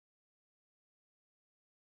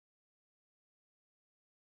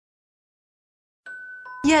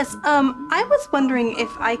Yes, I was wondering if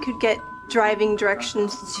I could get driving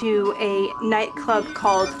directions to a nightclub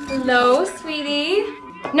called... Hello, sweetie.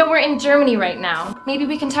 No, we're in Germany right now. Maybe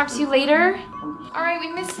we can talk to you later? All right,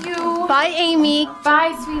 we miss you. Bye, Amy.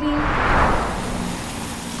 Bye, sweetie.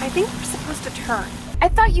 I think we're supposed to turn. I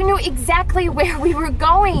thought you knew exactly where we were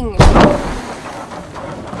going.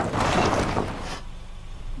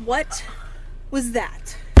 What was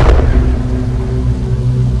that?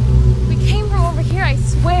 We came from over here, I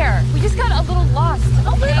swear. We just got a little lost.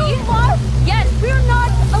 A little lost? Yes, we're not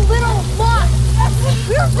a little lost.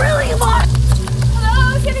 We're really lost.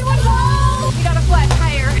 Hello, is anyone home? We got a flat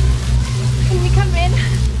tire. Can we come in?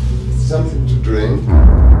 Something to drink?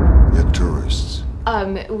 You're tourists.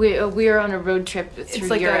 We're on a road trip through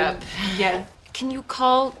like Europe. Yeah. Can you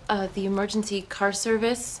call the emergency car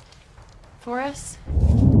service for us?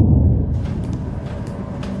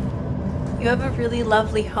 You have a really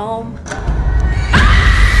lovely home.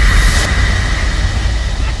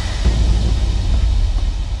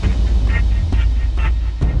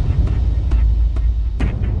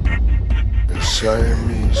 A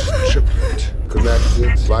Siamese triplet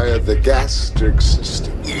connected via the gastric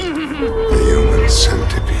system. The human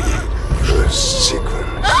centipede. First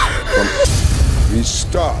sequence. We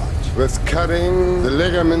start with cutting the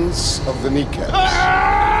ligaments of the kneecaps.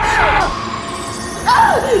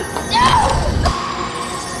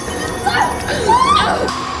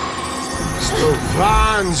 Bist du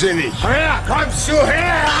wahnsinnig? Her, kommst du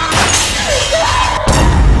her!